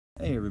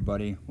Hey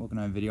everybody, welcome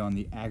to a video on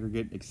the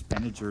aggregate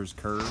expenditures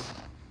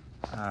curve.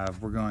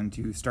 We're going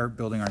to start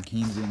building our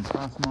Keynesian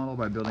cost model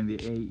by building the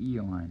AE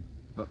line.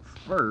 But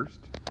first,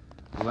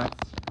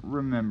 let's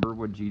remember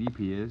what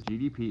GDP is.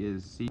 GDP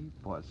is C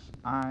plus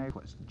I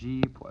plus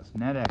G plus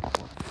net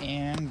export.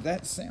 And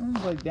that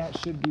sounds like that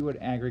should be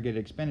what aggregate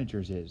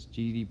expenditures is.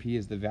 GDP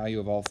is the value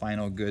of all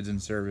final goods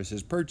and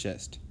services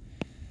purchased.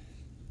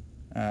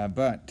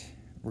 But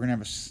we're going to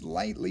have a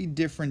slightly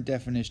different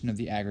definition of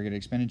the aggregate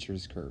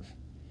expenditures curve.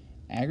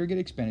 Aggregate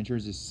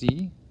expenditures is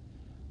C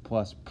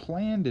plus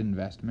planned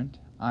investment,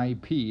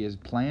 IP is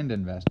planned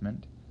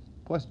investment,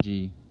 plus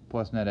G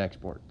plus net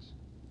exports.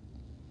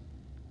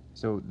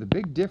 So the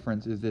big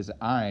difference is this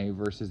I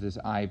versus this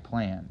I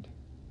planned.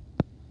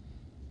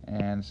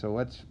 And so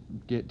let's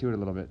get to it a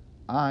little bit.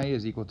 I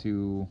is equal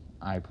to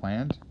I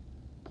planned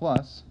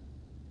plus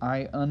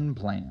I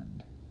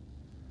unplanned.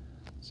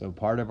 So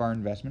part of our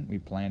investment we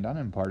planned on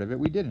and part of it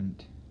we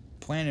didn't.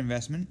 Planned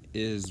investment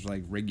is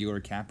like regular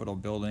capital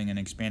building and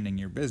expanding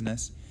your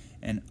business,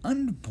 and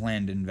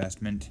unplanned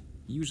investment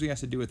usually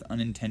has to do with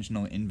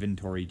unintentional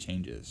inventory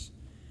changes,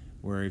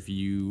 where if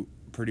you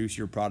produce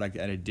your product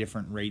at a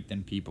different rate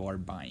than people are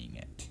buying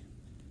it.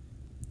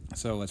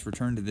 So let's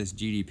return to this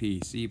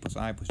GDP, C plus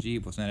I plus G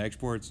plus net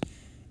exports.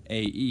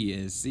 AE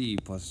is C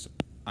plus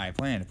I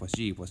planned plus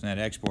G plus net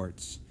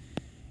exports.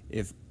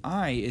 If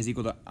I is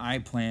equal to I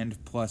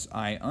planned plus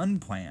I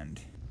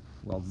unplanned,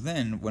 well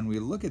then, when we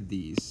look at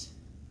these,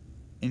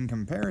 in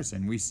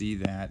comparison, we see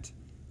that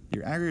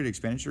your aggregate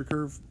expenditure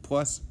curve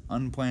plus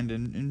unplanned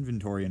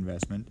inventory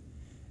investment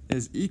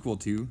is equal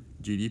to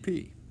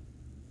GDP.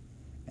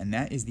 And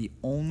that is the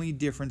only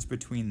difference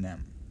between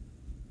them.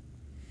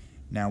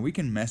 Now, we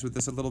can mess with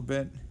this a little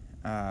bit.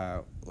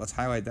 Let's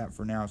highlight that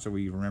for now so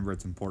we remember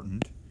it's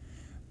important.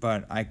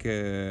 But I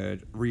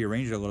could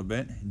rearrange it a little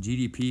bit.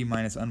 GDP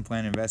minus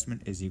unplanned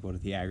investment is equal to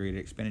the aggregate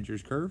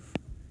expenditures curve.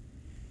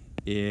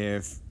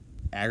 If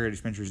aggregate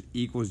expenditures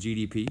equals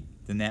GDP,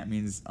 then that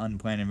means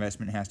unplanned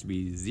investment has to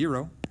be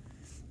 0,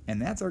 and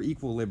that's our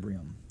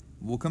equilibrium.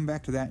 We'll come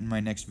back to that in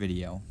my next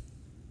video,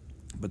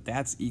 but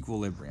that's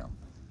equilibrium.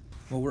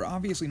 Well, we're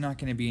obviously not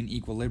going to be in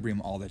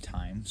equilibrium all the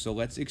time, so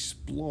let's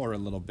explore a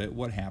little bit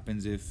what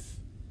happens if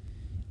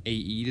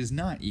AE does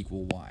not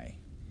equal Y.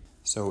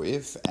 So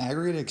if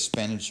aggregate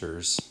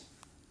expenditures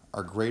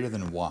are greater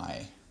than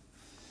Y,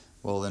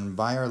 well then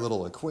by our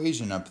little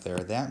equation up there,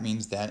 that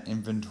means that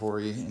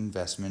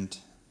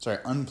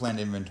unplanned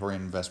inventory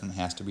investment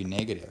has to be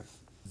negative.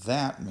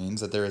 That means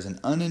that there is an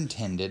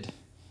unintended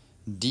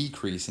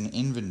decrease in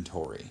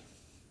inventory,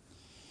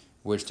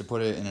 which, to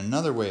put it in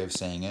another way of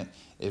saying it,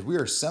 is we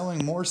are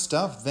selling more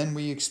stuff than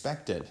we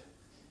expected.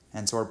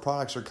 And so our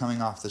products are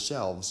coming off the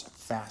shelves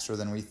faster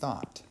than we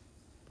thought.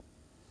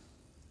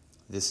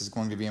 This is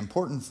going to be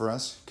important for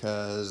us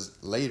because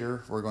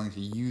later we're going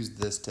to use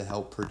this to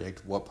help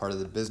predict what part of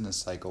the business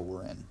cycle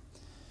we're in.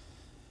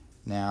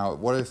 Now,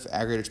 what if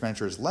aggregate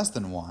expenditure is less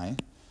than Y?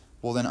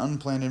 Well, then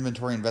unplanned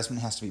inventory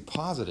investment has to be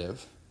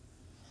positive.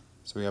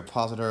 So we have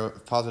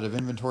positive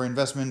inventory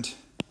investment,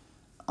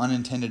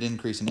 unintended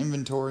increase in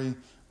inventory.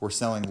 We're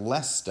selling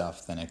less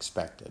stuff than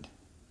expected.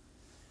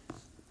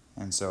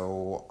 And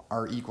so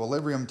our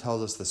equilibrium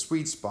tells us the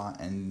sweet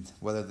spot, and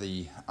whether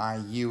the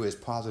IU is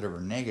positive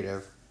or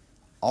negative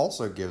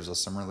also gives us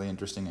some really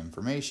interesting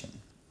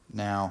information.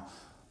 Now,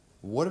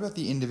 what about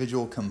the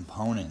individual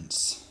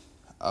components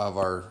of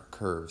our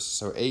curves?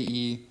 So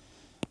AE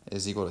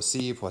is equal to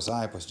C plus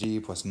I plus G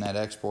plus net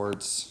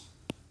exports.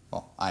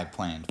 Well, I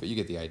planned, but you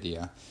get the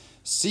idea.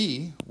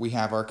 C, we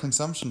have our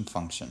consumption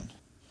function,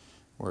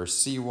 where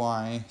C of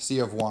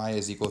Y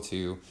is equal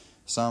to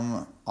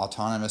some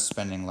autonomous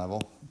spending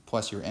level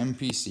plus your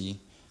MPC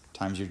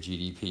times your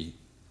GDP.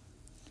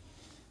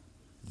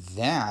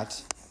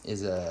 That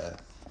is a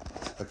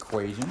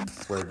equation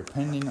where,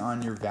 depending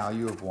on your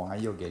value of Y,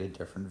 you'll get a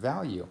different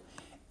value.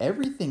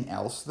 Everything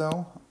else,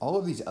 though, all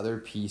of these other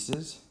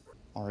pieces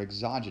are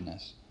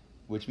exogenous,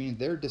 which means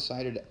they're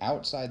decided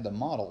outside the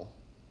model,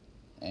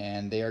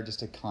 and they are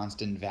just a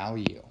constant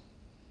value.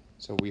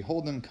 So we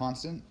hold them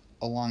constant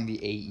along the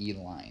AE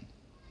line.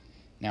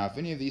 Now, if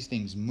any of these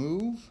things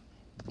move,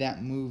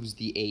 that moves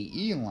the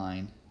AE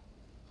line,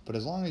 but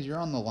as long as you're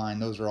on the line,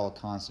 those are all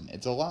constant.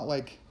 It's a lot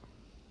like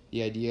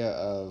the idea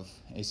of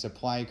a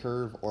supply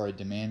curve or a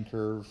demand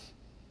curve.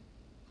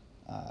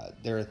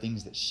 There are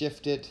things that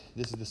shift it.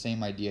 This is the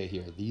same idea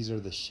here. These are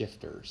the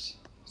shifters.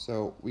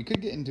 So we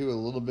could get into a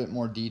little bit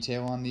more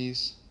detail on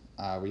these.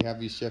 We have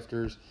these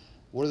shifters.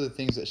 What are the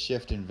things that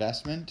shift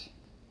investment?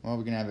 Well,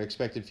 we can have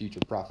expected future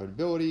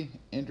profitability,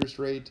 interest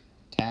rate,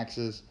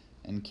 taxes,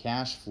 and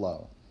cash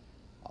flow.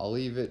 I'll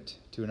leave it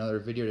to another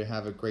video to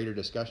have a greater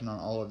discussion on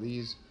all of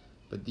these,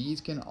 but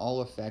these can all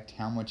affect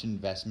how much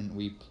investment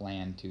we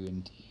plan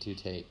to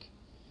take.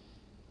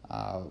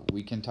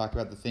 We can talk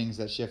about the things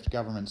that shift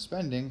government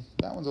spending.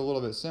 That one's a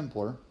little bit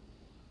simpler,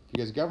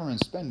 because government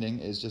spending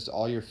is just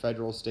all your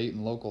federal, state,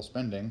 and local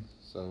spending.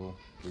 So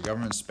if the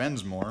government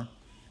spends more,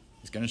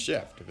 it's going to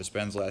shift. If it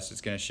spends less,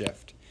 it's going to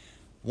shift.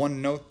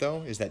 One note,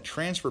 though, is that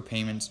transfer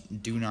payments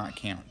do not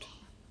count.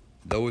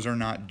 Those are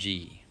not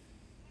G.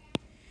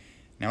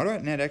 Now what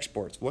about net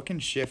exports? What can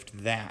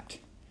shift that?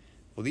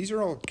 Well, these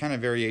are all kind of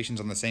variations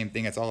on the same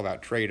thing. It's all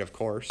about trade, of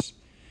course.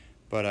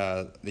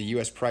 But the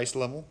U.S. price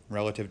level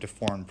relative to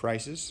foreign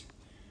prices,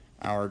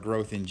 our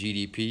growth in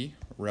GDP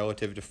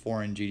relative to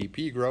foreign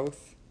GDP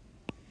growth,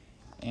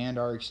 and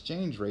our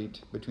exchange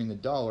rate between the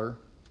dollar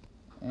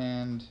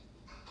and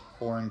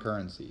foreign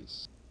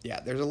currencies. Yeah,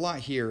 there's a lot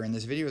here, and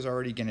this video is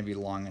already going to be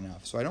long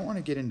enough, so I don't want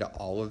to get into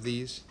all of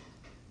these,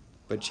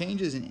 but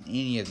changes in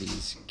any of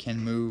these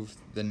can move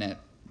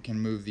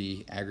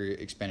the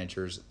aggregate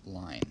expenditures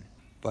line.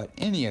 But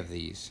any of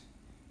these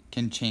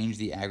can change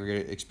the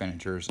aggregate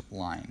expenditures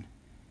line.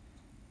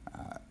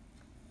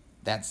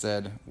 That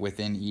said,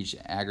 within each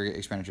aggregate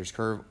expenditures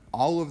curve,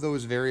 all of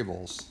those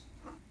variables,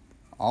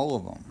 all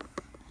of them,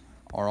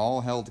 are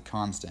all held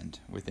constant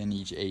within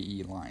each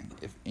AE line.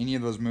 If any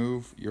of those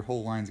move, your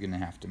whole line's going to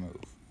have to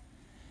move.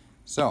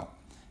 So,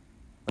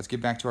 let's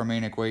get back to our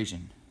main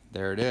equation.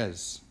 There it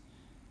is.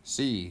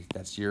 C,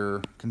 that's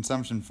your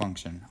consumption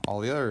function. All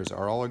the others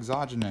are all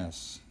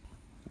exogenous.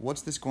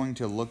 What's this going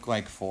to look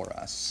like for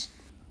us?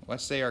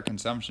 Let's say our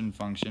consumption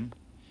function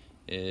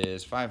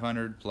is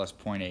 500 plus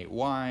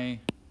 0.8y.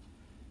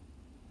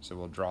 So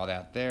we'll draw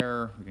that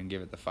there. We can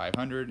give it the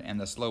 500 and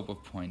the slope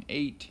of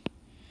 0.8.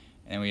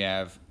 And we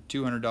have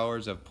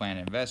 $200 of planned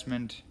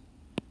investment.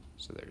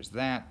 So there's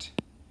that.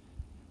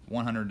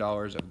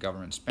 $100 of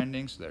government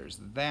spending. So there's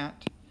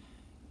that.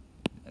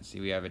 Let's see,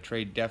 we have a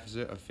trade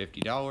deficit of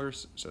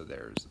 $50. So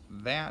there's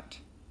that.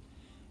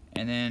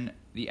 And then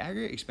the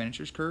aggregate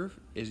expenditures curve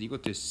is equal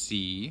to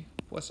C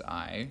plus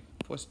I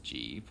plus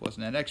G plus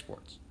net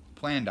exports.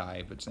 Planned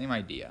I, but same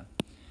idea.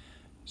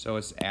 So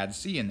let's add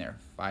C in there,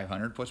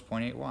 500 plus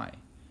 0.8y.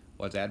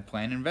 Let's add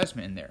planned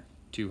investment in there,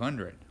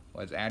 200.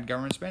 Let's add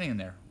government spending in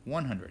there,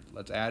 100.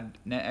 Let's add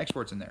net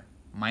exports in there,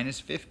 minus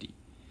 50.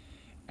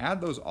 Add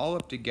those all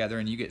up together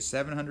and you get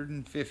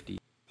 750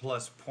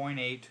 plus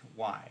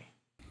 0.8y.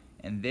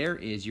 And there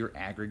is your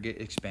aggregate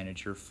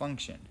expenditure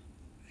function.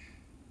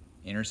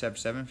 Intercept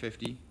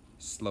 750,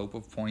 slope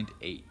of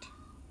 0.8.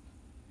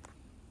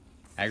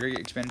 Aggregate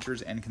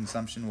expenditures and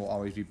consumption will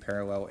always be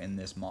parallel in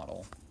this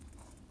model.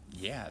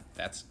 Yeah,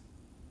 that's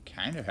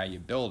kind of how you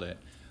build it.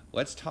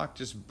 Let's talk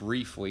just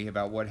briefly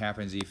about what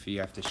happens if you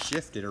have to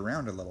shift it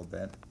around a little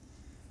bit.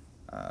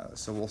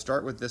 So we'll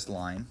start with this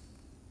line,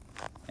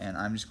 and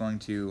I'm just going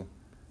to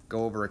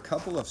go over a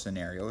couple of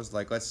scenarios,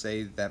 like let's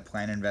say that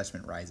planned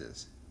investment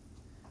rises.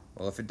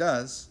 Well, if it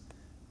does,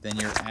 then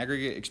your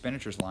aggregate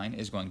expenditures line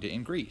is going to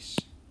increase.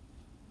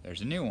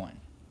 There's a new one.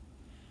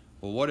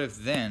 Well, what if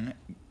then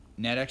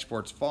net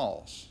exports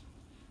falls?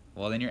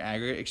 Well, then your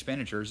aggregate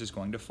expenditures is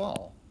going to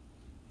fall.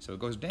 So it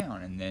goes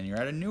down, and then you're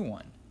at a new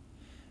one.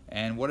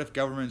 And what if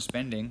government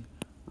spending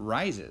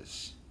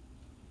rises?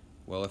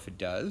 Well, if it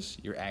does,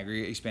 your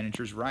aggregate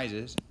expenditures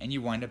rises, and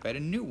you wind up at a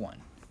new one.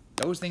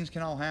 Those things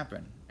can all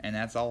happen, and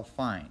that's all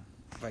fine.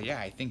 But yeah,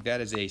 I think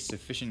that is a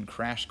sufficient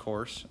crash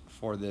course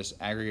for this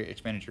aggregate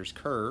expenditures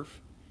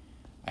curve.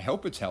 I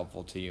hope it's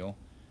helpful to you.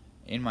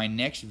 In my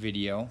next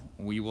video,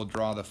 we will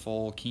draw the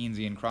full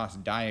Keynesian cross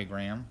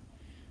diagram,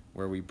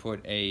 where we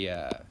put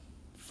a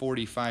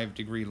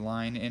 45-degree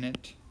line in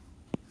it,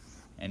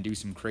 and do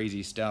some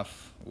crazy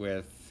stuff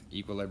with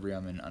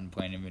equilibrium and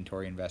unplanned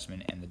inventory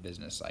investment and the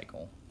business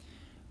cycle.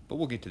 But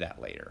we'll get to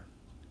that later.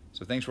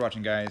 So thanks for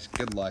watching, guys.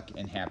 Good luck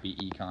and happy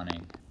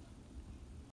econing.